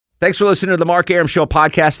Thanks for listening to the Mark Arum Show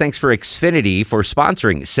podcast. Thanks for Xfinity for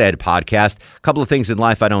sponsoring said podcast. A couple of things in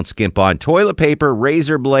life I don't skimp on. Toilet paper,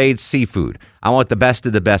 razor blades, seafood. I want the best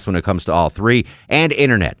of the best when it comes to all three. And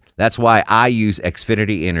internet. That's why I use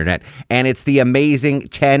Xfinity Internet. And it's the amazing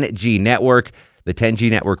 10G network. The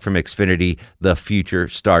 10G network from Xfinity. The future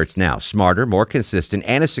starts now. Smarter, more consistent,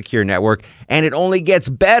 and a secure network. And it only gets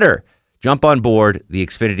better. Jump on board the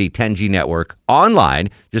Xfinity 10G network online.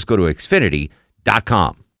 Just go to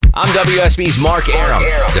Xfinity.com. I'm WSB's Mark Arum.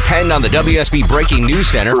 Depend on the WSB Breaking News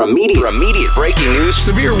Center for immediate breaking news,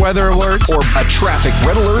 severe weather alerts, or a traffic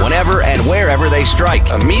red alert whenever and wherever they strike.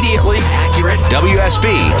 Immediately accurate WSB.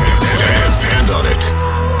 Depend on it.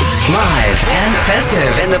 Live and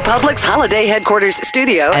festive in the Publix Holiday Headquarters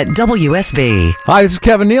studio at WSB. Hi, this is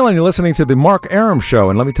Kevin Neal, and you're listening to the Mark Arum Show.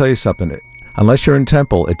 And let me tell you something. Unless you're in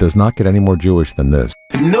Temple, it does not get any more Jewish than this.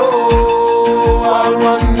 No. I'll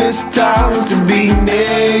run this town to be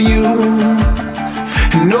near you.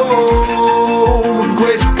 No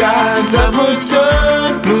gray skies ever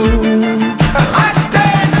turn blue. I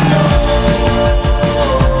stand alone.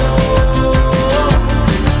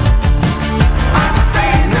 I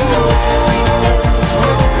stand alone.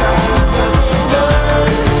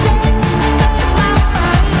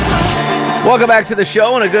 Welcome back to the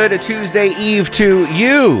show and a good Tuesday Eve to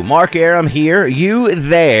you. Mark Arum here, you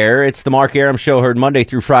there. It's the Mark Arum Show, heard Monday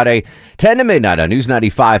through Friday, 10 to midnight on News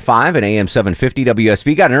 95.5 and AM 750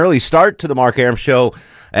 WSB. Got an early start to the Mark Arum Show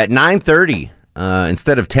at 9:30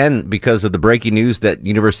 instead of 10 because of the breaking news that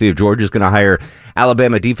University of Georgia is going to hire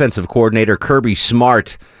Alabama defensive coordinator Kirby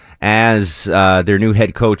Smart as their new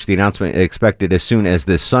head coach. The announcement expected as soon as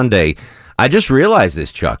this Sunday. I just realized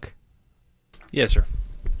this, Chuck. Yes, sir.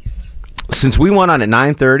 Since we went on at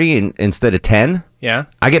 9:30 instead of 10, Yeah.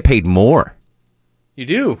 I get paid more. You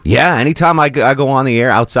do? Yeah, anytime I go on the air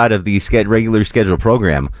outside of the regular scheduled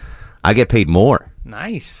program, I get paid more.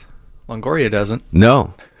 Nice. Longoria doesn't.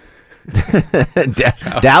 No.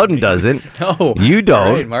 Dowden doesn't. No. You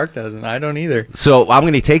don't. Right, Mark doesn't. I don't either. So I'm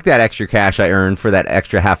going to take that extra cash I earned for that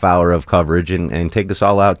extra half hour of coverage and take us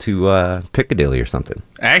all out to Piccadilly or something.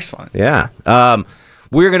 Excellent. Yeah.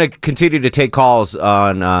 We're going to continue to take calls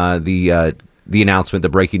on the announcement, the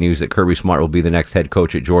breaking news that Kirby Smart will be the next head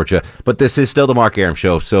coach at Georgia. But this is still the Mark Arum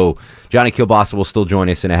Show, so Johnny Kilbasa will still join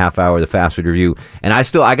us in a half hour of the Fast Food Review. And I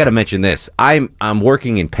got to mention this. I'm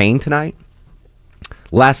working in pain tonight.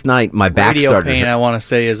 Last night my back Radio started. pain, I want to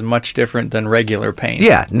say, is much different than regular pain.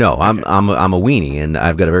 Yeah, no, I'm a weenie and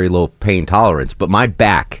I've got a very low pain tolerance, but my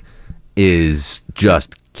back is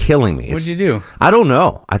just killing me. What'd you do? I don't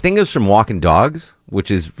know. I think it was from walking dogs. Which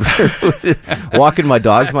is walking my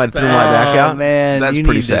dogs, threw my back out. Oh, man, That's you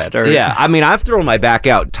pretty need to sad. start. Yeah, I mean, I've thrown my back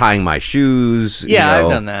out tying my shoes. Yeah, you know,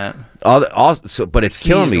 I've done that. But it's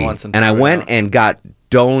killing Sneezed me. once and And I threw it went out. and got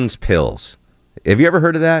Doan's pills. Have you ever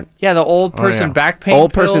heard of that? Yeah, the old person back pain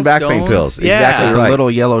Old pills. person back pain Dones? pills. Yeah. Exactly Is the right. little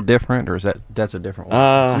yellow different, or that's a different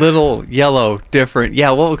one? Little yellow different. Yeah,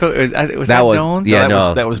 what was that? was- Dones? yeah,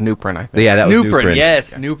 that was Nuprin, I think. Yeah, that was Nuprin. Nuprin.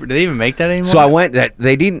 Yes, Nuprin. Do they even make that anymore? So I went.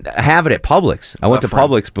 They didn't have it at Publix. I went to Buffering.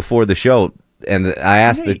 Publix before the show, and I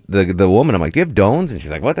asked the woman, I'm like, "Do you have Dones?" And she's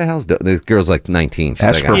like, "What the hell's Dones?" The girl's like 19. She's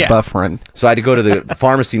As like, for Yeah. Buffering. So I had to go to the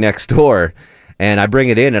pharmacy next door, and I bring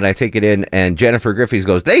it in, and I take it in, and Jennifer Griffiths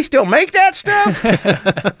goes, "They still make that stuff?"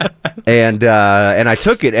 and I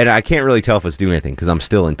took it, and I can't really tell if it's doing anything because I'm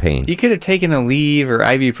still in pain. You could have taken a Aleve or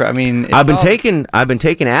ibuprofen. I mean, it's I've been all- taking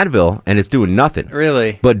Advil, and it's doing nothing.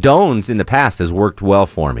 Really? But Dones in the past has worked well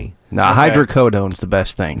for me. No, Okay. hydrocodone's the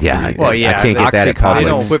best thing. Yeah, Well, yeah, I can't get that at Oxycontin. They Publix.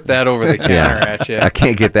 don't whip that over the counter at you. I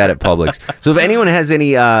can't get that at Publix. So if anyone has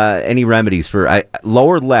any remedies for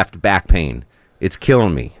lower left back pain, it's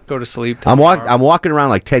killing me. Go to sleep. I'm walking around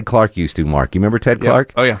like Ted Clark used to, Mark. You remember Ted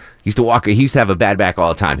Clark? Oh, yeah. He used to walk. He used to have a bad back all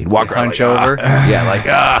the time. He'd walk around Hunch like, over. Yeah, like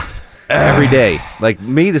every day. Like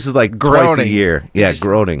me, this is like twice a Groaning. year. Yeah,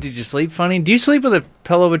 groaning. Did you sleep funny? Do you sleep with a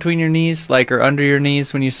pillow between your knees, like, or under your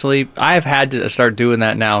knees when you sleep? I've had to start doing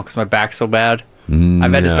that now because my back's so bad.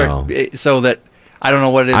 I've had to start so that I don't know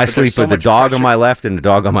what it is. I but there's sleep so with the much dog pressure. on my left and the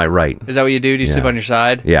dog on my right. Is that what you do? Do you sleep Yeah. on your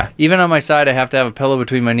side? Yeah. Even on my side, I have to have a pillow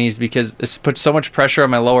between my knees because it puts so much pressure on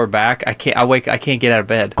my lower back. I can't get out of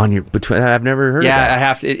bed. On your between, I've never heard of Yeah, that. I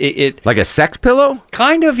have to. It Like a sex pillow?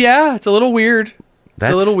 kind of. Yeah, it's a little weird. It's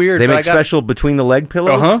a little weird. They but make I got- special between the leg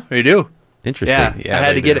pillows. They do. Interesting. Yeah, I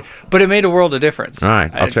had to get it, but it made a world of difference. All right,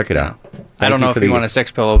 I'll check it out. I don't know if you want a sex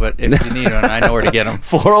pillow, but if you need one, I know where to get them.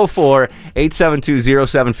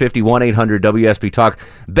 404-872-0750, 1-800-WSB Talk.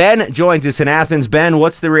 Ben joins us in Athens. Ben,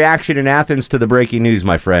 what's the reaction in Athens to the breaking news,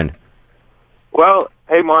 my friend? Well,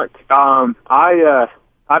 hey, Mark. I've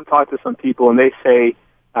talked to some people, and they say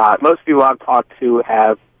most people I've talked to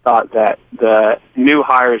have thought that the new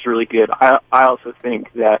hire is really good. I also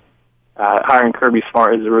think that hiring Kirby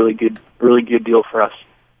Smart is a really good deal for us.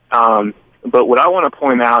 But what I want to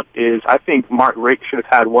point out is I think Mark Richt should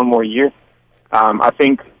have had one more year. I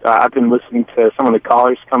think I've been listening to some of the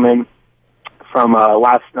callers come in from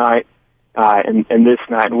last night and this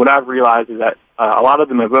night, and what I've realized is that a lot of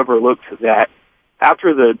them have overlooked that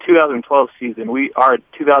after the 2012 season, our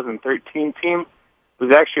 2013 team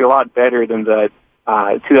was actually a lot better than the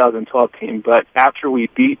 2012 team. But after we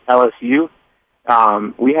beat LSU,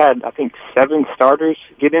 we had, I think, 7 starters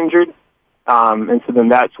get injured. And so then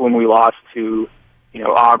that's when we lost to,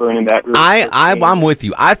 Auburn and that. I'm with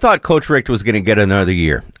you. I thought Coach Richt was going to get another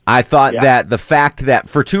year. I thought that the fact that,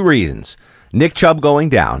 for 2 reasons, Nick Chubb going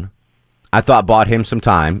down, I thought bought him some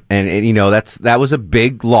time, and that was a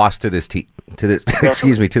big loss to this team. To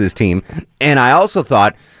this team, and I also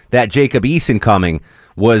thought that Jacob Eason coming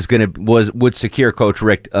would secure Coach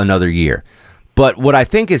Richt another year. But what I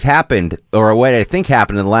think has happened, or what I think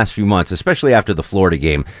happened in the last few months, especially after the Florida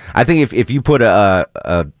game, I think if you put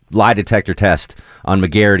a lie detector test on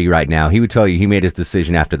McGarity right now, he would tell you he made his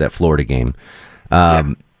decision after that Florida game.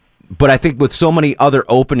 But I think with so many other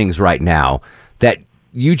openings right now, that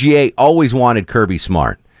UGA always wanted Kirby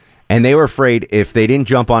Smart, and they were afraid if they didn't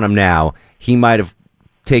jump on him now, he might have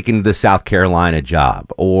taken the South Carolina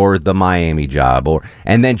job or the Miami job,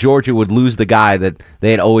 and then Georgia would lose the guy that they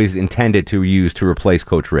had always intended to use to replace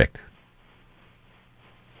Coach Richt.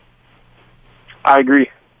 I agree.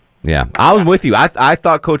 Yeah, I was with you. I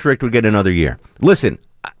thought Coach Richt would get another year. Listen,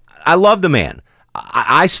 I love the man.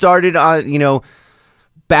 I started on,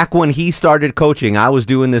 back when he started coaching, I was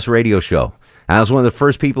doing this radio show. I was one of the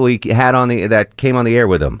first people he had that came on the air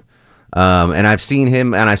with him. And I've seen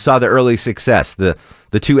him, and I saw the early success, the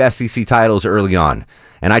 2 SEC titles early on.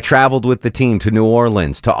 And I traveled with the team to New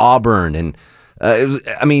Orleans, to Auburn, and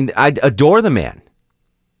I adore the man.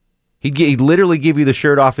 He'd literally give you the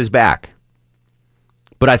shirt off his back.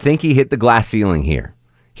 But I think he hit the glass ceiling here.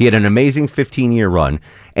 He had an amazing 15-year run,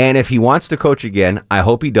 and if he wants to coach again, I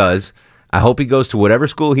hope he does. I hope he goes to whatever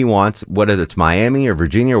school he wants, whether it's Miami or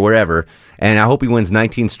Virginia or wherever, and I hope he wins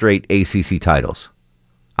 19 straight ACC titles.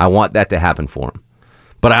 I want that to happen for him.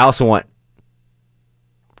 But I also want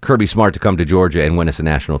Kirby Smart to come to Georgia and win us a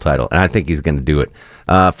national title, and I think he's going to do it.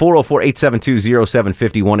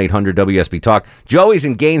 404-872-0750, 1-800-WSB Talk. Joey's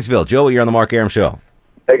in Gainesville. Joey, you're on the Mark Arum Show.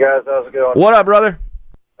 Hey, guys. How's it going? What up, brother?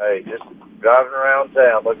 Hey, just driving around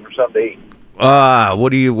town looking for something to eat.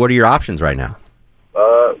 What are your options right now?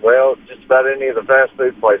 Well, just about any of the fast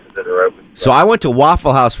food places that are open. So I went to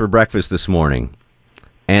Waffle House for breakfast this morning,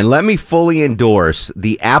 and let me fully endorse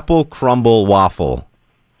the apple crumble waffle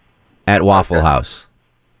at Waffle House.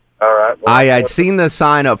 All right. Well, I'd seen the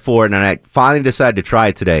sign up for it, and I finally decided to try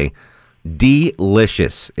it today.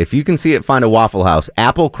 Delicious. If you can see it, find a Waffle House.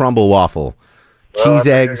 Apple crumble waffle. Cheese,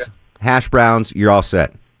 eggs, hash browns, you're all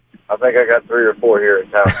set. I think I got 3 or 4 here in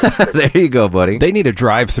town. There you go, buddy. They need a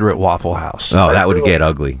drive-through at Waffle House. Oh, that would get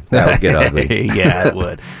ugly. That would get ugly. Yeah, it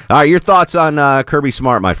would. All right, your thoughts on Kirby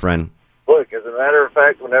Smart, my friend? Look, as a matter of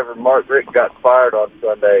fact, whenever Mark Richt got fired on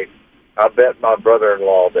Sunday, I bet my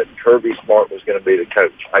brother-in-law that Kirby Smart was going to be the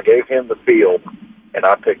coach. I gave him the field, and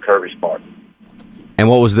I picked Kirby Smart. And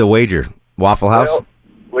what was the wager? Waffle House? Well,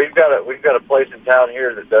 we've got a place in town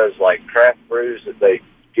here that does like craft brews that they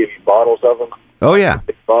give you bottles of them. Oh yeah,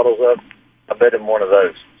 bottles of. I bet him one of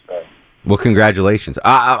those. So. Well, congratulations.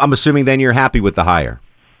 I'm assuming then you're happy with the hire.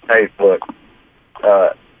 Hey, look,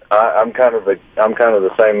 I'm kind of the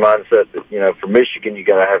same mindset that for Michigan you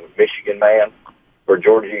got to have a Michigan man. For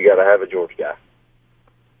Georgia you got to have a Georgia guy.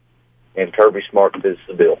 And Kirby Smart fits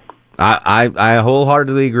the bill. I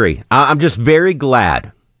wholeheartedly agree. I'm just very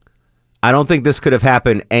glad. I don't think this could have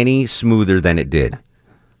happened any smoother than it did.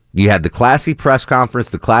 You had the classy press conference,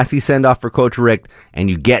 the classy send-off for Coach Richt, and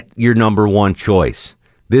you get your number one choice.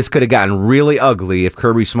 This could have gotten really ugly if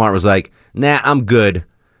Kirby Smart was like, nah, I'm good.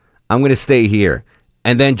 I'm going to stay here.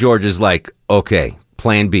 And then Georgia's like, okay,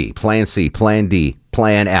 plan B, plan C, plan D,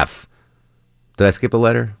 plan F. Did I skip a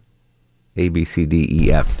letter? A, B, C, D,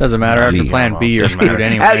 E, F. Doesn't matter. After plan B, you're screwed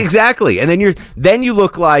anyway. Exactly. And then you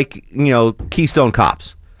look like, Keystone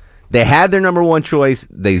Cops. They had their number one choice.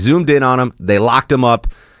 They zoomed in on him. They locked him up.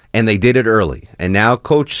 And they did it early. And now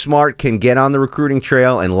Coach Smart can get on the recruiting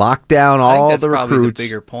trail and lock down all the recruits. Probably the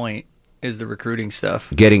bigger point is the recruiting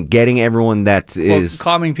stuff. Getting everyone that is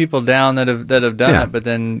calming people down that have done it, but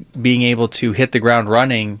then being able to hit the ground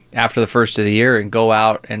running after the first of the year and go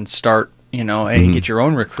out and start, and get your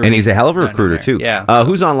own recruiting. And he's a hell of a recruiter too. Yeah.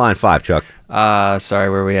 Who's on line 5, Chuck? Sorry,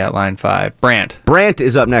 where are we at? Line 5. Brant. Brant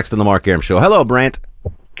is up next on the Mark Arum Show. Hello, Brant.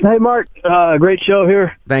 Hey, Mark. Great show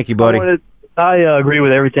here. Thank you, buddy. I agree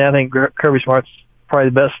with everything. I think Kirby Smart's probably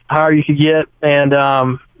the best hire you could get, and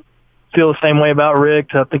feel the same way about Rick.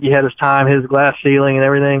 I think he had his time, his glass ceiling, and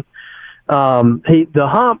everything. The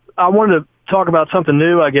hump. I wanted to talk about something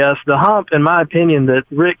new. I guess the hump, in my opinion, that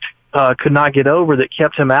Rick could not get over that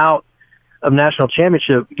kept him out of national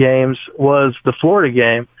championship games was the Florida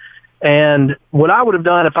game. And what I would have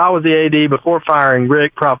done if I was the AD before firing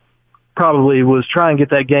Rick probably was try and get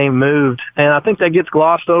that game moved. And I think that gets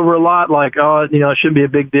glossed over a lot, like, oh, you know, it shouldn't be a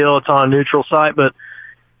big deal. It's on a neutral site. But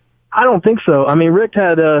I don't think so. I mean, Rick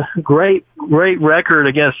had a great record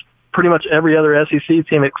against pretty much every other SEC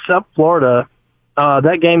team except Florida.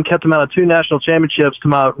 That game kept him out of 2 national championships, to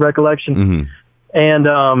my recollection. Mm-hmm.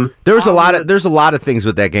 And there's a lot of things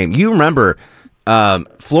with that game. You remember,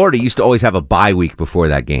 Florida used to always have a bye week before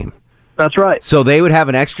that game. That's right. So they would have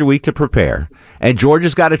an extra week to prepare, and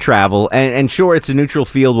Georgia's got to travel. And sure, it's a neutral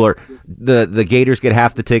field where the Gators get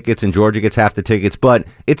half the tickets and Georgia gets half the tickets, but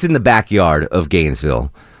it's in the backyard of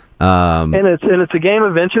Gainesville. And it's a game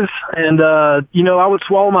of inches, and you know, I would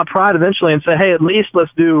swallow my pride eventually and say, hey, at least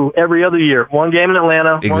let's do every other year. One game in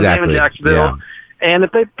Atlanta, one game in Jacksonville. Yeah. And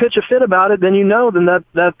if they pitch a fit about it, then you know then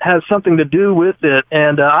that has something to do with it.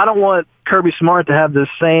 And I don't want Kirby Smart to have this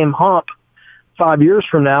same hump 5 years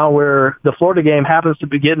from now where the Florida game happens to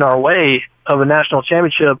be getting our way of a national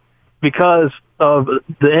championship because of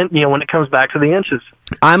when it comes back to the inches.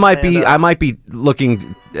 I might be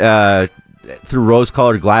looking through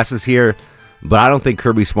rose-colored glasses here, but I don't think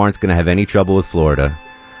Kirby Smart's going to have any trouble with Florida.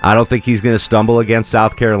 I don't think he's going to stumble against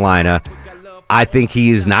South Carolina. I think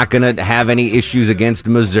he is not going to have any issues against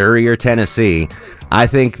Missouri or Tennessee. I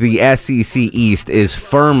think the SEC East is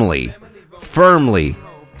firmly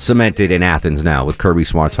cemented in Athens now with Kirby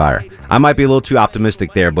Smart's hire. I might be a little too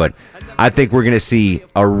optimistic there, but I think we're going to see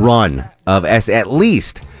a run of at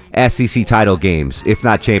least SEC title games, if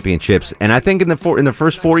not championships. And I think in the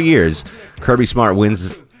first 4 years, Kirby Smart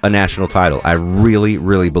wins a national title. I really,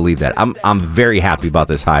 really believe that. I'm very happy about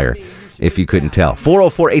this hire, if you couldn't tell.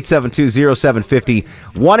 404-872-0750,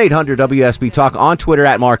 1-800-WSB Talk, on Twitter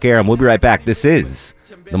at Mark Arum. We'll be right back. This is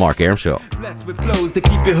The Mark Arum Show. Blessed with flows to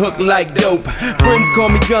keep it hooked like dope. Friends call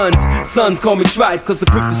me guns, sons call me trife, cause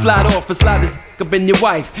I'm quick to slide off and slide this up in your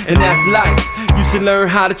wife, and that's life. You should learn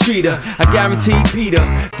how to treat her. I guarantee Peter.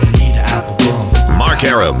 Mark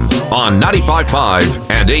Arum on 95.5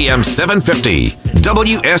 and AM 750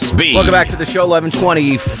 WSB. Welcome back to the show.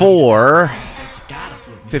 11:24.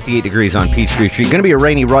 58 degrees on Peachtree Street. Going to be a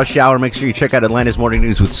rainy rush hour. Make sure you check out Atlanta's Morning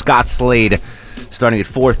News with Scott Slade starting at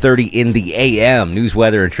 4:30 in the AM. News,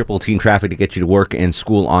 weather, and triple team traffic to get you to work and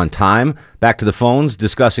school on time. Back to the phones,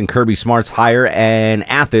 discussing Kirby Smart's hire and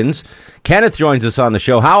Athens. Kenneth joins us on the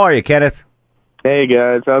show. How are you, Kenneth? Hey,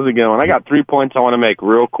 guys. How's it going? I got 3 points I want to make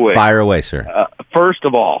real quick. Fire away, sir. First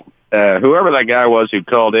of all, whoever that guy was who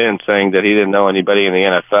called in saying that he didn't know anybody in the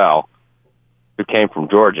NFL who came from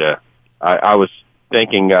Georgia, I was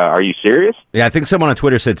thinking, are you serious? Yeah, I think someone on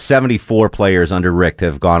Twitter said 74 players under Rick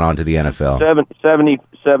have gone on to the NFL.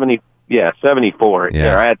 74. Yeah.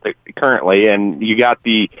 They're at currently, and you got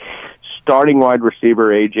the starting wide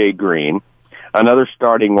receiver, A.J. Green, another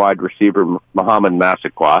starting wide receiver, Muhammad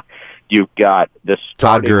Massaquoi. You've got the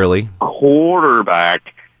Todd Gurley,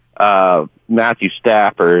 quarterback, Matthew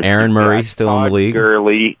Stafford, Aaron Murray still Todd in the league.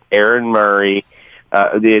 Gurley, Aaron Murray,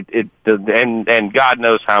 and God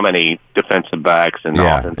knows how many defensive backs and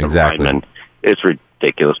offensive linemen. It's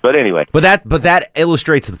ridiculous. But anyway, but that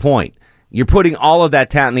illustrates the point. You're putting all of that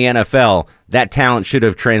talent in the NFL. That talent should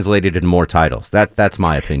have translated into more titles. That's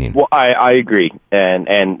my opinion. Well, I agree.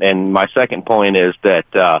 And my second point is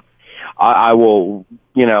that I will,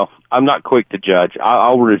 I'm not quick to judge.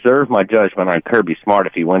 I'll reserve my judgment on Kirby Smart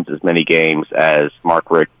if he wins as many games as Mark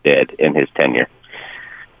Richt did in his tenure.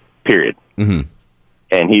 Period. Mm-hmm.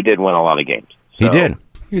 And he did win a lot of games. He did.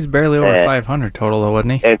 He was barely over 500 total, though,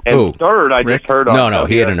 wasn't he? And third, I just heard on... No,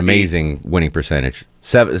 he had an amazing winning percentage.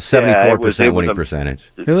 74% winning percentage.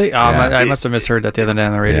 Really? Yeah. I must have misheard that the other day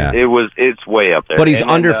on the radio. Yeah. It's way up there. But he's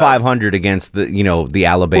under 500 against the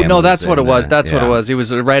Alabama. Well, no, that's what it was. That's what it was. He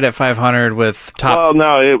was right at 500 with top. Well,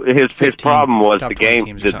 no, his problem was the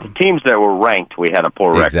teams that were ranked. We had a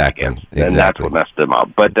poor record against, and that's what messed him up.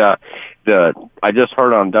 But I just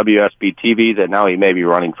heard on WSB TV that now he may be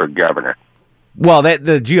running for governor. Well,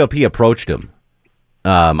 the GOP approached him.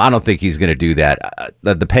 I don't think he's going to do that.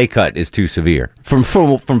 The pay cut is too severe. From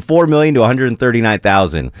 $4 million to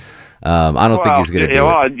 $139,000. I don't think he's going to do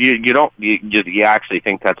it. You actually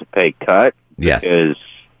think that's a pay cut? Yes. Because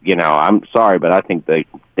I'm sorry, but I think that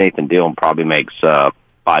Nathan Dillon probably makes $5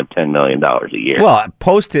 $5-10 million a year. Well,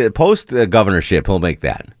 post governorship, he'll make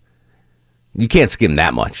that. You can't skim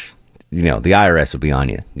that much. The IRS will be on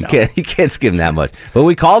you. You can't skim that much. But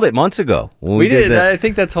we called it months ago. When we did. I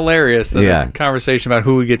think that's hilarious. The conversation about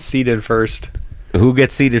who would get seated first. Who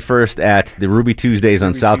gets seated first at the Ruby Tuesdays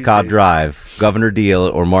on South Cobb Drive, Governor Deal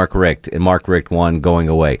or Mark Richt, and Mark Richt won going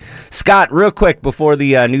away. Scott, real quick before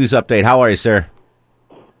the news update, how are you, sir?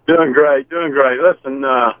 Doing great. Listen,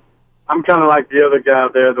 I'm kind of like the other guy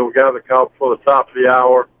there, the guy that called before the top of the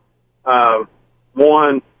hour. All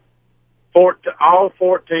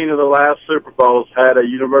 14 of the last Super Bowls had a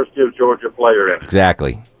University of Georgia player in it.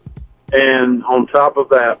 Exactly. And on top of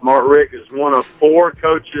that, Mark Richt is one of 4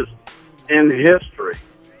 coaches in history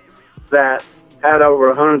that had over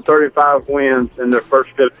 135 wins in their first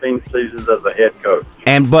 15 seasons as a head coach.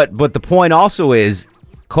 And but the point also is,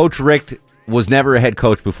 Coach Richt was never a head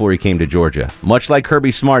coach before he came to Georgia. Much like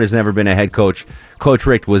Kirby Smart has never been a head coach, Coach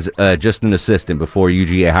Richt was just an assistant before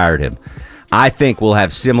UGA hired him. I think we'll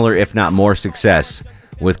have similar, if not more, success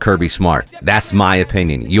with Kirby Smart. That's my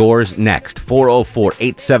opinion. Yours next.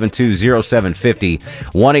 404-872-0750,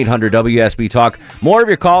 1-800-WSB-TALK. More of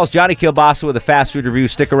your calls. Johnny Kilbasa with a fast food review.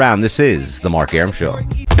 Stick around. This is The Mark Arum Show. I'm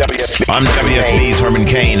WSB's Herman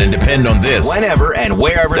Cain, and depend on this. Whenever and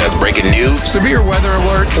wherever there's breaking news, severe weather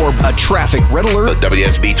alerts, or a traffic red alert, the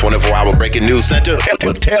WSB 24-hour Breaking News Center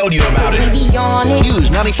will tell you about it.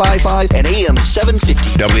 News 95.5 and AM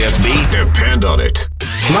 750. WSB, depend on it.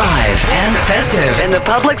 Live and festive in the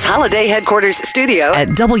Publix Holiday Headquarters studio at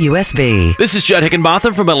WSB. This is Judd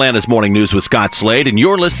Hickenbotham from Atlanta's Morning News with Scott Slade, and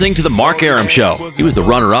you're listening to The Mark Arum Show. He was the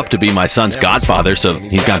runner-up to be my son's godfather, so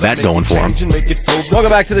he's got that going for him. Welcome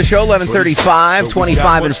back to the show, 11:35,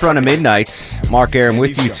 25 in front of midnight. Mark Arum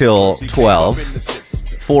with you till 12.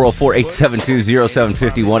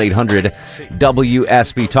 404-872-0750,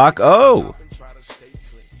 1-800-WSB-TALK. Oh!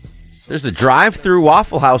 There's a drive-through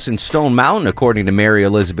Waffle House in Stone Mountain, according to Mary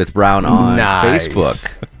Elizabeth Brown on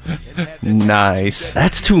Facebook. Nice.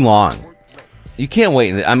 That's too long. You can't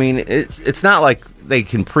wait. I mean, it's not like they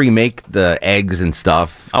can pre-make the eggs and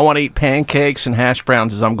stuff. I want to eat pancakes and hash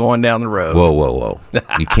browns as I'm going down the road. Whoa.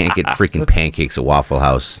 You can't get freaking pancakes at Waffle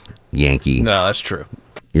House, Yankee. No, that's true.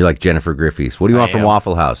 You're like Jennifer Griffiths. What do you want from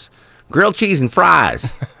Waffle House? Grilled cheese and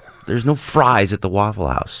fries. There's no fries at the Waffle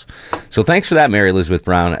House. So thanks for that, Mary Elizabeth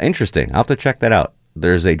Brown. Interesting. I'll have to check that out.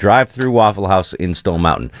 There's a drive-through Waffle House in Stone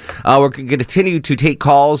Mountain. We're going to continue to take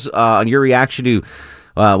calls on your reaction to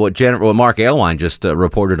what Mark Aylwine just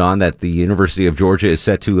reported on, that the University of Georgia is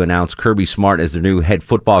set to announce Kirby Smart as their new head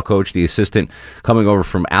football coach, the assistant coming over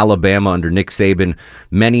from Alabama under Nick Saban.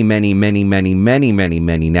 Many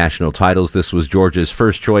national titles. This was Georgia's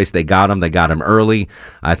first choice. They got him early.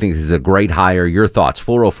 I think this is a great hire. Your thoughts?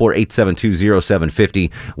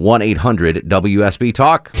 404-872-0750,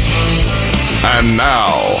 1-800-WSB-TALK. And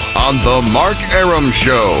now, on the Mark Arum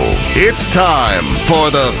Show, it's time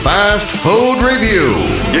for the Fast Food Review.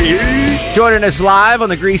 Joining us live on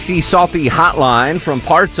the Greasy Salty Hotline from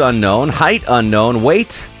parts unknown, height unknown,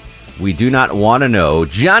 weight we do not want to know,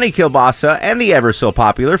 Johnny Kilbasa and the ever so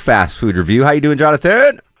popular Fast Food Review. How you doing,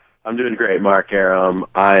 Jonathan? I'm doing great, Mark Arum.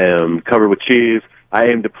 I am covered with cheese. I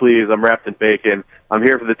aim to please. I'm wrapped in bacon. I'm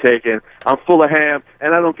here for the taking. I'm full of ham,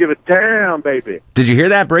 and I don't give a damn, baby. Did you hear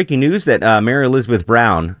that breaking news that Mary Elizabeth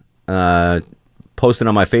Brown posted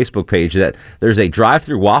on my Facebook page that there's a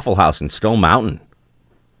drive-through Waffle House in Stone Mountain?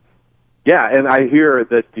 Yeah, and I hear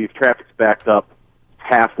that the traffic's backed up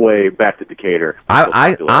halfway back to Decatur.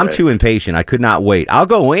 I'm too impatient. I could not wait. I'll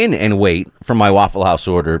go in and wait for my Waffle House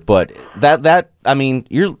order, but I mean,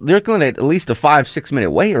 you're looking at least a 5-6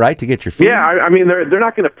 minute wait, right, to get your food? Yeah, I mean, they're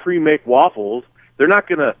not going to pre-make waffles. They're not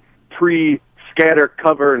going to pre-scatter,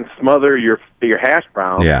 cover, and smother your hash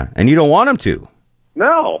browns. Yeah, and you don't want them to.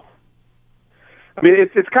 No. I mean,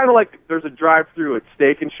 it's kind of like there's a drive-through at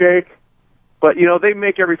Steak and Shake, but, they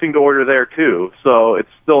make everything to order there, too, so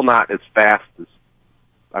it's still not as fast as,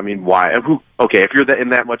 I mean, why? Okay, if you're in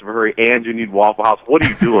that much of a hurry and you need Waffle House, what are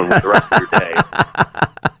you doing with the rest of your day?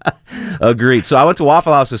 Agreed. So I went to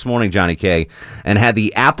Waffle House this morning, Johnny K, and had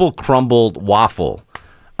the apple crumbled waffle.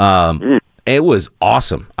 It was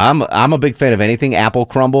awesome. I'm a big fan of anything apple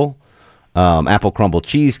crumble. Apple crumble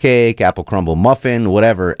cheesecake, apple crumble muffin,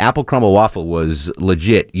 whatever. Apple crumble waffle was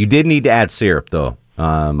legit. You did need to add syrup, though.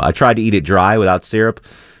 I tried to eat it dry without syrup.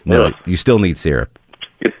 No, you still need syrup.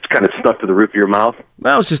 It's kind of stuck to the roof of your mouth.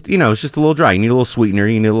 Well, it's just, it's just a little dry. You need a little sweetener.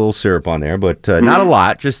 You need a little syrup on there, but not a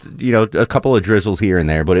lot. Just, a couple of drizzles here and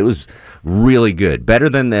there. But it was really good. Better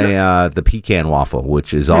than the pecan waffle,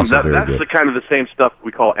 which is also very good. That's kind of the same stuff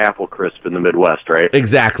we call apple crisp in the Midwest, right?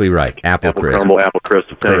 Exactly right. Apple crisp. Caramel apple crisp,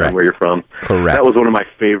 depending on where you're from. Correct. That was one of my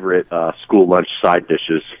favorite school lunch side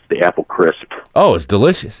dishes, the apple crisp. Oh, it's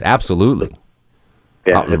delicious. Absolutely.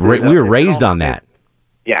 Yeah, we were raised on that.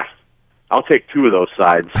 Yeah. I'll take 2 of those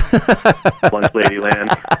sides. Lunch Lady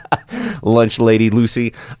Land. Lunch Lady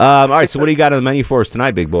Lucy. All right, so what do you got on the menu for us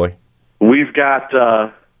tonight, big boy? We've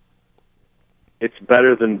got, it's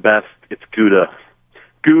better than best. It's Gouda.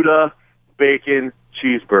 Gouda, bacon,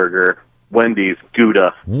 cheeseburger, Wendy's,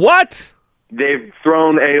 Gouda. What? They've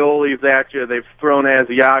thrown aiolis at you. They've thrown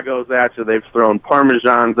Asiagos at you. They've thrown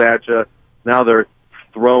Parmesans at you. Now they're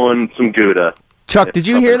throwing some Gouda. Chuck, did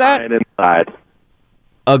you hear that? Inside.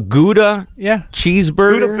 A Gouda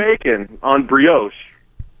cheeseburger? Gouda bacon on brioche.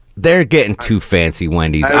 They're getting too fancy,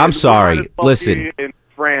 Wendy's. I'm sorry. Listen. In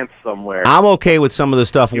France somewhere. I'm okay with some of the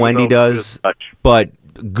stuff Wendy does, but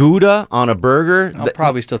Gouda on a burger? I'll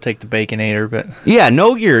probably still take the Baconator, but... Yeah,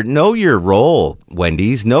 know your role,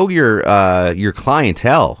 Wendy's. Know your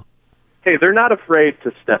clientele. Hey, they're not afraid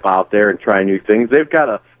to step out there and try new things. They've got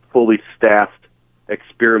a fully staffed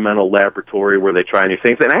experimental laboratory where they try new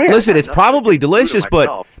things. And listen, it's probably delicious,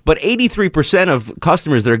 but 83% of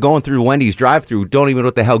customers that are going through Wendy's drive-thru don't even know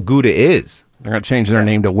what the hell Gouda is. They're going to change their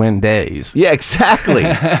name to Wendays. Yeah, exactly.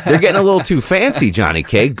 They're getting a little too fancy, Johnny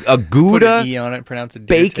K. A Gouda Put an E on it, pronounce it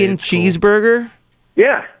bacon cheeseburger?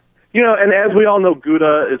 Yeah. And as we all know,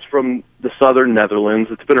 Gouda is from the southern Netherlands.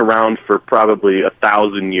 It's been around for probably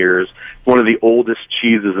 1,000 years. One of the oldest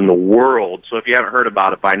cheeses in the world. So if you haven't heard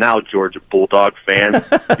about it by now, Georgia Bulldog fan,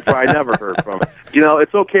 you probably never heard from it.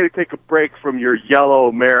 It's okay to take a break from your yellow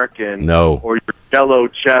American or your yellow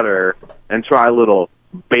cheddar and try a little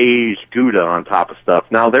beige Gouda on top of stuff.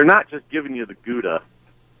 Now, they're not just giving you the Gouda.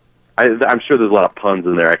 I'm sure there's a lot of puns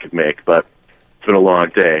in there I could make, but it's been a long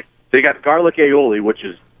day. They got garlic aioli, which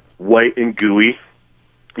is white and gooey.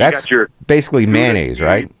 That's basically mayonnaise,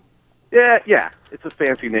 right? Yeah. It's a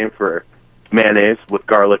fancy name for mayonnaise with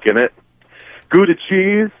garlic in it. Gouda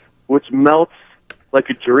cheese, which melts like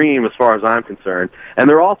a dream as far as I'm concerned. And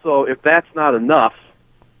they're also, if that's not enough,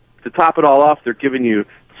 to top it all off, they're giving you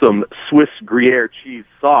some Swiss Gruyere cheese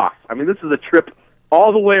sauce. I mean, this is a trip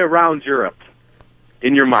all the way around Europe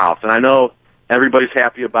in your mouth. And I know everybody's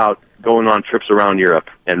happy about going on trips around Europe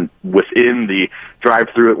and within the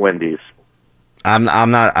drive-thru at Wendy's. I'm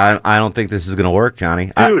not. I don't think this is going to work,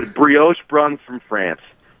 Johnny. Dude, brioche buns from France,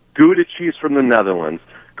 Gouda cheese from the Netherlands,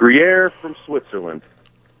 Gruyere from Switzerland,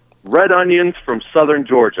 red onions from southern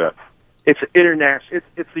Georgia. It's international.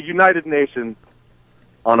 It's the United Nations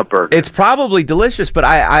on a burger. It's probably delicious, but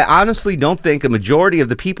I honestly don't think a majority of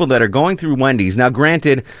the people that are going through Wendy's, now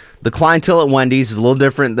granted, the clientele at Wendy's is a little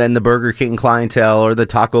different than the Burger King clientele or the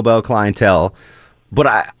Taco Bell clientele,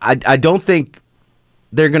 but I don't think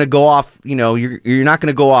they're going to go off, you're not going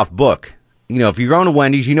to go off book. If you're going to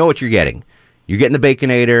Wendy's, you know what you're getting. You're getting the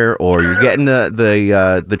Baconator, or you're getting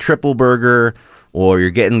the triple burger, or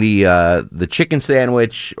you're getting the chicken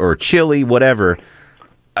sandwich or chili, whatever.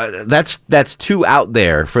 That's too out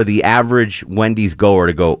there for the average Wendy's goer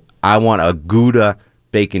to go, I want a Gouda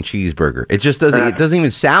bacon cheeseburger. It just doesn't. It doesn't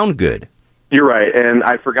even sound good. You're right, and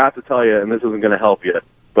I forgot to tell you, and this isn't going to help you,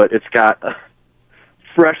 but it's got a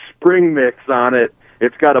fresh spring mix on it.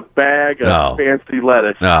 It's got a bag of fancy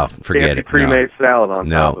lettuce. Oh, forget fancy it. Pre-made salad on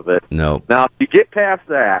top of it. No. Now, if you get past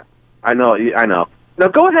that, I know. Now,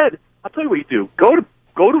 go ahead. I'll tell you what you do. Go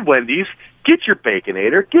to Wendy's, get your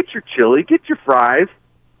Baconator, get your chili, get your fries,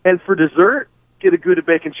 and for dessert, get a Gouda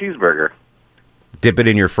bacon cheeseburger. Dip it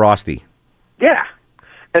in your Frosty. Yeah.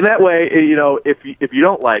 And that way, if you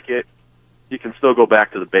don't like it, you can still go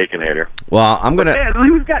back to the Baconator. Well, I'm going to...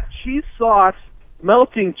 Man, we've got cheese sauce,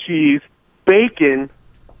 melting cheese, bacon,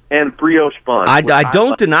 and brioche bun. I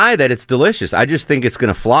don't deny that it's delicious. I just think it's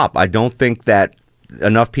going to flop. I don't think that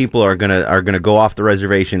enough people are going to go off the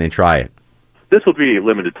reservation and try it. This will be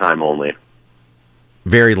limited time only.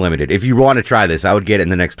 Very limited. If you want to try this, I would get it in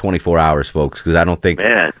the next 24 hours, folks, because I don't think...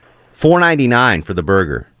 Man. $4.99 for the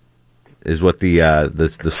burger is what the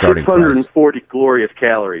starting price. 640 glorious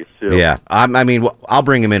calories, too. Yeah. I mean, I'll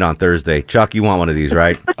bring him in on Thursday. Chuck, you want one of these,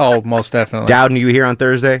 right? Oh, most definitely. Dowden, you here on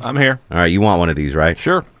Thursday? I'm here. All right, you want one of these, right?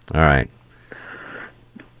 Sure. All right.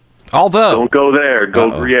 Although... Don't go there. Go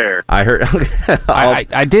Gruyere. I heard...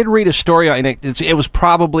 I did read a story, and it was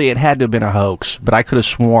probably... It had to have been a hoax, but I could have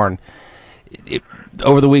sworn...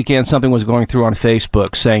 over the weekend, something was going through on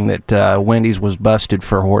Facebook saying that Wendy's was busted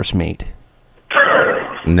for horse meat.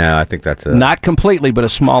 No, I think that's Not completely, but a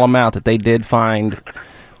small amount that they did find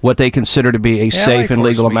what they consider to be a safe and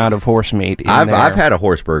legal amount of horse meat. I've had a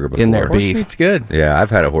horse burger before. In their Horse beef. meat's good. Yeah, I've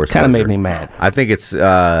had a horse burger. Kind of made me mad. I think it's.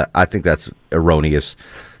 I think that's erroneous.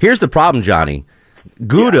 Here's the problem, Johnny.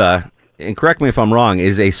 Gouda, and correct me if I'm wrong,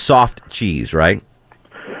 is a soft cheese, right?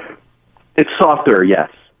 It's softer, yes.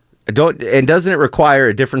 Doesn't it require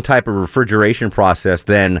a different type of refrigeration process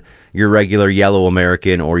than your regular yellow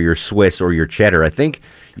American or your Swiss or your cheddar? I think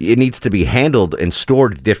it needs to be handled and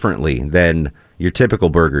stored differently than your typical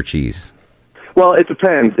burger cheese. Well, it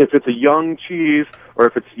depends. If it's a young cheese or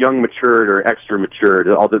if it's young matured or extra matured,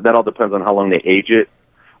 that all depends on how long they age it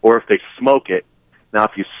or if they smoke it. Now,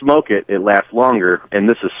 if you smoke it, it lasts longer, and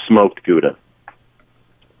this is smoked Gouda.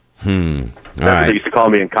 All That's what right. they used to call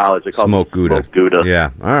me in college. They called me Smoked Gouda. smoked Gouda.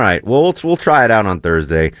 Yeah. All right. Well, we'll try it out on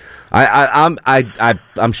Thursday.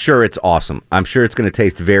 I'm sure it's awesome. I'm sure it's going to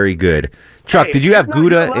taste very good. Chuck, Hey, did you have it's not-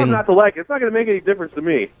 Gouda you're allowed in? not to like it. It's not going to make any difference to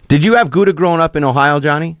me. Did you have Gouda growing up in Ohio,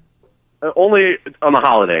 Johnny? Only on the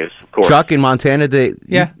holidays, of course. Chuck in Montana?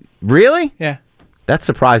 Yeah. Really? Yeah. That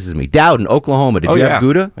surprises me. Dowden, Oklahoma. Did you have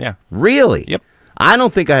Gouda? Yeah. Really? Yep. I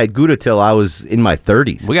don't think I had Gouda till I was in my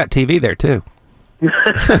 30s. We got TV there, too.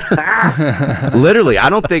 Literally, I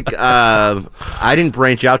don't think I didn't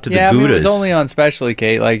branch out to the Yeah, I mean, Goudas. it was only on specialty,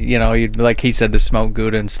 Kate. Like, you'd, like he said, the smoked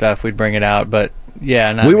Gouda and stuff, we'd bring it out. But,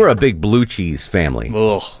 yeah. No, we were a big blue cheese family.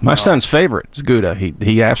 My son's favorite is Gouda.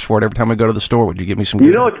 He asks for it every time we go to the store. Would you get me some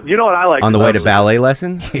Gouda? You know what I like? On the way to ballet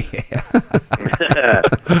lessons? I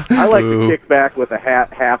like to kick back with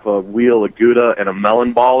half a wheel of Gouda and a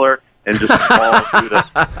melon baller and just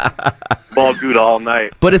ball Gouda all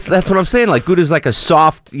night. But that's what I'm saying. Like Gouda's like a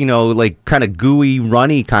soft, like kind of gooey,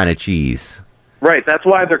 runny kind of cheese. Right. That's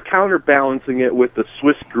why they're counterbalancing it with the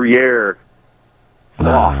Swiss Gruyere.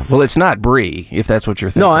 Well, it's not brie, if that's what you're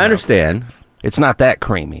thinking. No, I understand. It's not that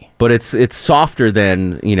creamy. But it's softer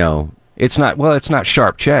than, It's not. Well, it's not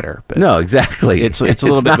sharp cheddar. But no, exactly. It's a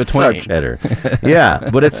little bit not between. sharp cheddar. Yeah,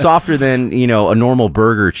 but it's softer than a normal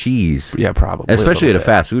burger cheese. Yeah, probably. Especially at a bit.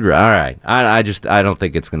 fast food restaurant. All right, I don't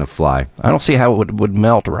think it's gonna fly. I don't see how it would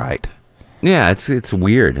melt right. Yeah, it's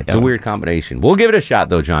weird. It's a weird combination. We'll give it a shot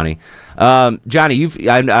though, Johnny. Johnny,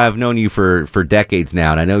 I've known you for decades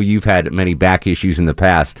now, and I know you've had many back issues in the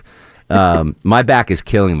past. My back is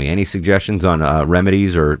killing me. Any suggestions on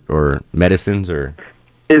remedies or medicines or?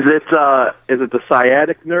 Is it the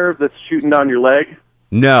sciatic nerve that's shooting down your leg?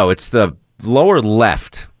 No, it's the lower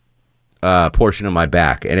left portion of my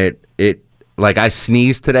back, and it like I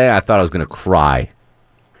sneezed today. I thought I was going to cry.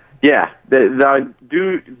 Yeah.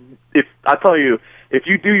 If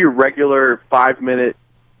you do your regular 5-minute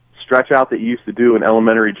stretch out that you used to do in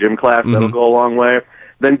elementary gym class, that'll go a long way.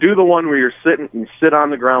 Then do the one where you sit on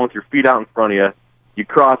the ground with your feet out in front of you. You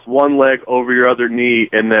cross one leg over your other knee,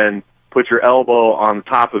 and then put your elbow on the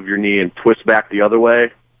top of your knee and twist back the other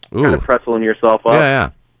way, kind of pretzeling yourself up.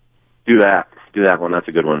 Yeah. Do that one. That's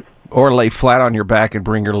a good one. Or lay flat on your back and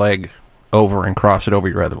bring your leg over and cross it over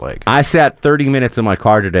your other leg. I sat 30 minutes in my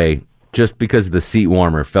car today just because the seat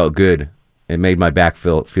warmer felt good. It made my back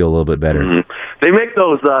feel a little bit better. Mm-hmm. They make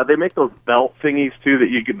those belt thingies too that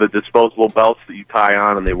you get, the disposable belts that you tie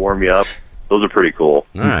on and they warm you up. Those are pretty cool.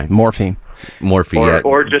 All right. Morphine.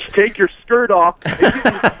 Or just take your skirt off and get your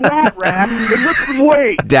flat wrap and lift some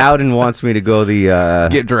weight. Dowden wants me to go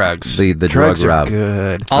get drugs. The drugs drug are route.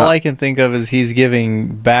 good. All I can think of is he's giving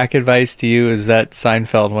back advice to you is that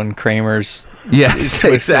Seinfeld when Kramer's Yes,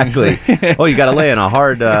 twisting. exactly. Oh, you got to lay on a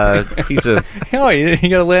hard piece of. Oh, you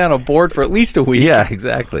got to lay on a board for at least a week. Yeah,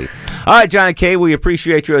 exactly. All right, Johnny K. We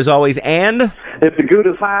appreciate you as always, and if the good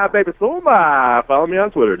is high, baby, so am I. Follow me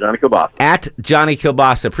on Twitter, Johnny Kilbasa. At Johnny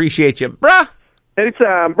Kilbasa. Appreciate you, bruh.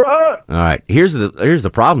 Anytime, bruh. All right. Here's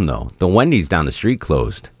the problem though. The Wendy's down the street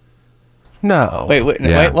closed. No. Wait,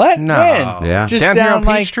 Yeah. what? No. When? Yeah. Just Down down, here on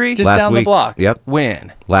like, Peachtree? just Last down the week. block. Yep.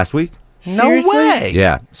 When? Last week. Seriously? No way.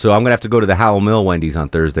 Yeah. So I'm gonna have to go to the Howell Mill Wendy's on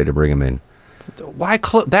Thursday to bring them in. Why?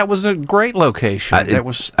 That was a great location. I think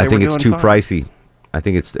it's too pricey. I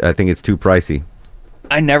think it's too pricey.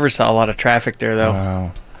 I never saw a lot of traffic there though.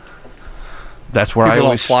 Wow. That's where People I don't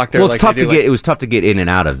always flock there. Well, it's like tough they to do, get. like- It was tough to get in and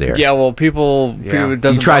out of there. Yeah, well, people it You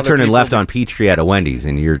doesn't try bother turning people left on Peachtree at a Wendy's,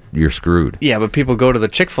 and you're screwed. Yeah, but people go to the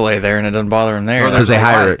Chick-fil-A there, and it doesn't bother them there. Because they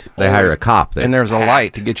hire a cop. And there's a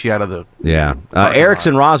light to get you out of the. Yeah. Eric's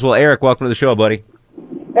in Roswell. Eric, welcome to the show, buddy.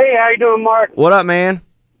 Hey, how you doing, Mark? What up, man?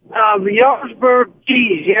 Jarlsberg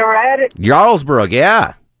cheese. You ever had it? Jarlsberg,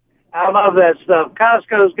 yeah. I love that stuff.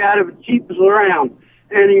 Costco's got it, the cheapest around.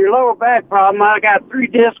 And your lower back problem, I got 3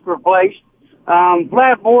 discs replaced.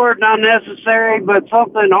 Flat board, not necessary, but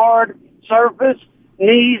something hard surface.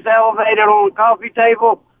 knees elevated on the coffee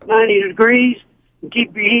table, 90 degrees, and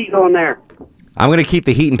keep your heat on there. I'm going to keep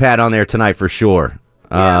the heating pad on there tonight for sure.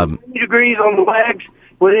 90 degrees on the legs.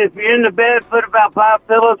 But if you're in the bed, put about 5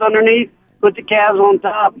 pillows underneath, put the calves on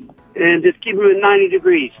top, and just keep them at 90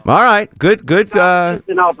 degrees. All right. Good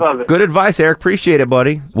Off of it. good advice, Eric. Appreciate it,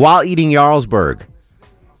 buddy. While eating Jarlsberg.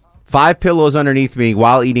 5 pillows underneath me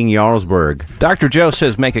while eating Jarlsberg. Dr. Joe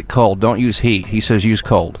says make it cold. Don't use heat. He says use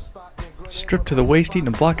cold. Stripped to the waist, eating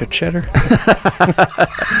a block of cheddar.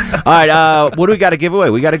 All right, what do we got to give away?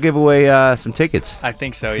 We got to give away some tickets. I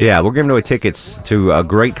think so, yeah. Yeah, we're giving away tickets to a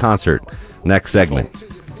great concert next segment.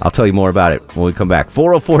 I'll tell you more about it when we come back.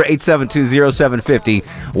 404-872-0750,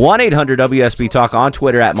 1-800-WSB Talk, on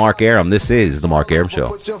Twitter at Mark Arum. This is The Mark Arum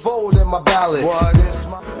Show.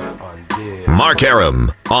 Mark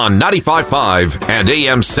Arum on 95.5 and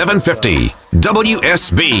AM 750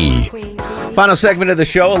 WSB. Final segment of the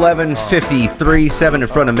show, 11:53, 7 in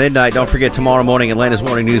front of midnight. Don't forget, tomorrow morning, Atlanta's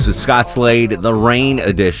Morning News with Scott Slade, the rain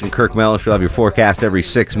edition. Kirk Mellish will have your forecast every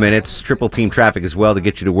 6 minutes. Triple team traffic as well to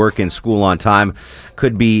get you to work and school on time.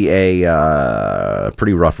 Could be a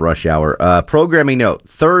pretty rough rush hour. Programming note,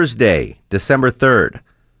 Thursday, December 3rd,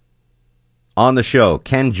 on the show,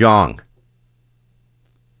 Ken Jeong.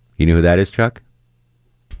 You know who that is, Chuck?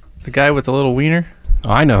 The guy with the little wiener?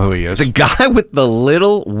 Oh, I know who he is. The guy with the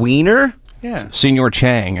little wiener? Yeah. Senor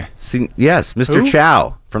Chang. Yes, Mr. Who?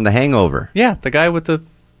 Chow from The Hangover. Yeah, the guy with the...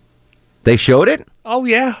 They showed it? Oh,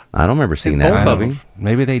 yeah. I don't remember seeing Both that of movie. them.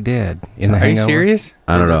 Maybe they did. In The Are you Hangover. serious?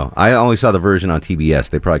 I don't know. I only saw the version on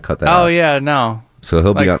TBS. They probably cut that out. Oh, yeah, no. So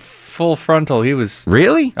he'll be on... Full frontal. He was...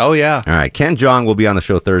 Really? Oh, yeah. All right. Ken Jeong will be on the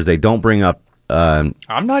show Thursday. Don't bring up I'm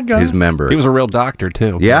not going his member. He was a real doctor,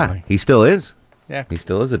 too. Yeah, apparently. he still is. Yeah. He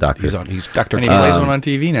still is a doctor. He's Dr. And he plays one on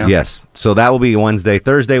TV now. Yes. So that will be Wednesday.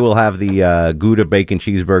 Thursday, we'll have the Gouda bacon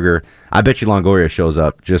cheeseburger. I bet you Longoria shows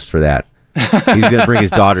up just for that. He's going to bring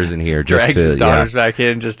his daughters in here. Drags his daughters back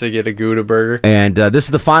in just to get a Gouda burger. And this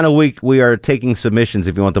is the final week we are taking submissions.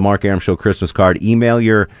 If you want the Mark Arum Show Christmas card, email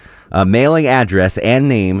your mailing address and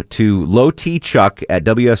name to lowtchuck at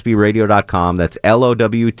WSBradio.com. That's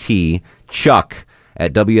LOWT Chuck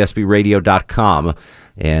at WSBradio.com.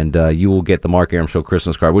 And you will get the Mark Arum Show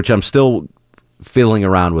Christmas card, which I'm still fiddling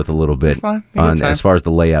around with a little bit Fine. as far as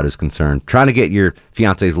the layout is concerned. Trying to get your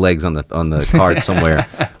fiance's legs on the card somewhere,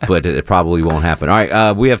 but it probably won't happen. All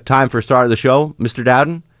right, we have time for a start of the show, Mr.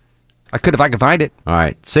 Dowden. I could if I could find it. All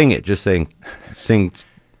right, sing it. Just sing.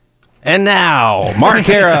 And now, Mark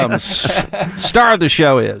Arum's star of the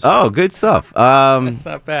show is. Oh, good stuff. That's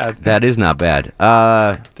not bad. That is not bad.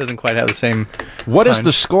 Doesn't quite have the same. What is time.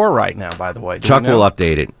 the score right now, by the way? Do Chuck we know? will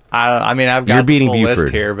update it. I mean, I've got You're beating the full Buford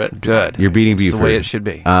list here, but Good. You're beating That's Buford. the way it should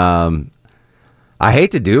be. I hate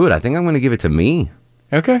to do it. I think I'm going to give it to me.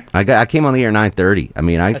 okay. I came on the air 9:30. I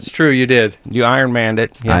mean, That's true. You did. You Iron Manned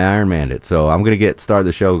it. Yeah. I Iron Manned it. So I'm going to get start of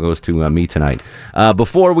the show goes to me tonight.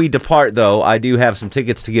 Before we depart, though, I do have some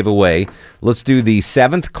tickets to give away. Let's do the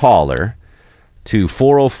 7th caller to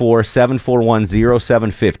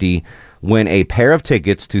 404-741-0750. Win a pair of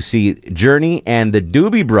tickets to see Journey and the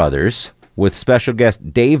Doobie Brothers with special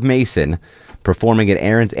guest Dave Mason performing at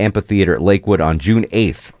Aaron's Amphitheater at Lakewood on June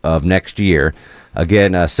 8th of next year.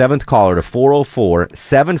 Again, 7th caller to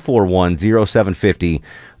 404-741-0750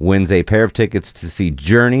 wins a pair of tickets to see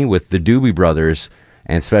Journey with the Doobie Brothers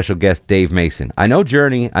and special guest Dave Mason. I know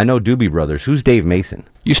Journey. I know Doobie Brothers. Who's Dave Mason?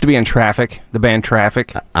 Used to be in Traffic, the band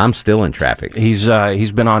Traffic. I'm still in Traffic. He's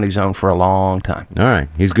been on his own for a long time. All right.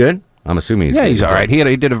 He's good? I'm assuming he's good. Yeah, he's all right. He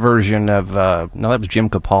did a version of, no, that was Jim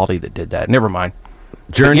Capaldi that did that. Never mind.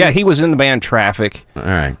 Journey? But yeah, he was in the band Traffic. All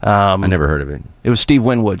right. I never heard of it. It was Steve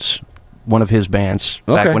Winwood's, one of his bands,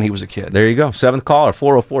 back Okay. when he was a kid. There you go. 7th caller,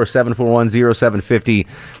 404-741-0750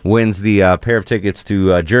 wins the pair of tickets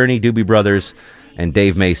to Journey, Doobie Brothers, and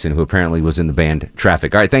Dave Mason, who apparently was in the band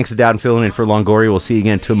Traffic. All right, thanks to Dowden filling in for Longoria. We'll see you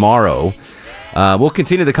again tomorrow. We'll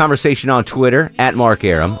continue the conversation on Twitter, at Mark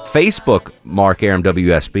Arum, Facebook, Mark Arum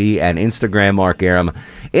WSB, and Instagram, Mark Arum.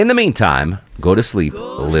 In the meantime, go to sleep,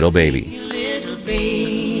 little baby.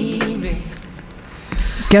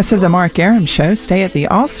 Guests of the Mark Arum Show stay at the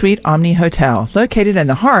All-Suite Omni Hotel, located in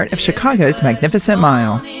the heart of Chicago's Magnificent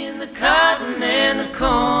Mile. The cotton and the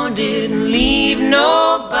corn didn't leave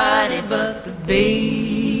nobody but the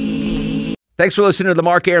baby. Thanks for listening to the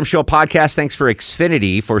Mark Arum Show podcast. Thanks for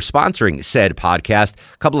Xfinity for sponsoring said podcast.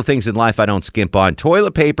 A couple of things in life I don't skimp on.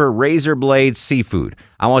 Toilet paper, razor blades, seafood.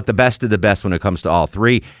 I want the best of the best when it comes to all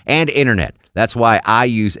three. And internet. That's why I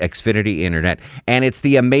use Xfinity Internet. And it's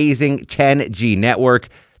the amazing 10G network.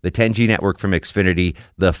 The 10G network from Xfinity.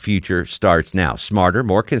 The future starts now. Smarter,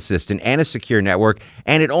 more consistent, and a secure network.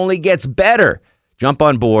 And it only gets better. Jump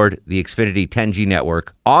on board the Xfinity 10G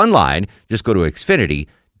network online. Just go to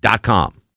Xfinity.com.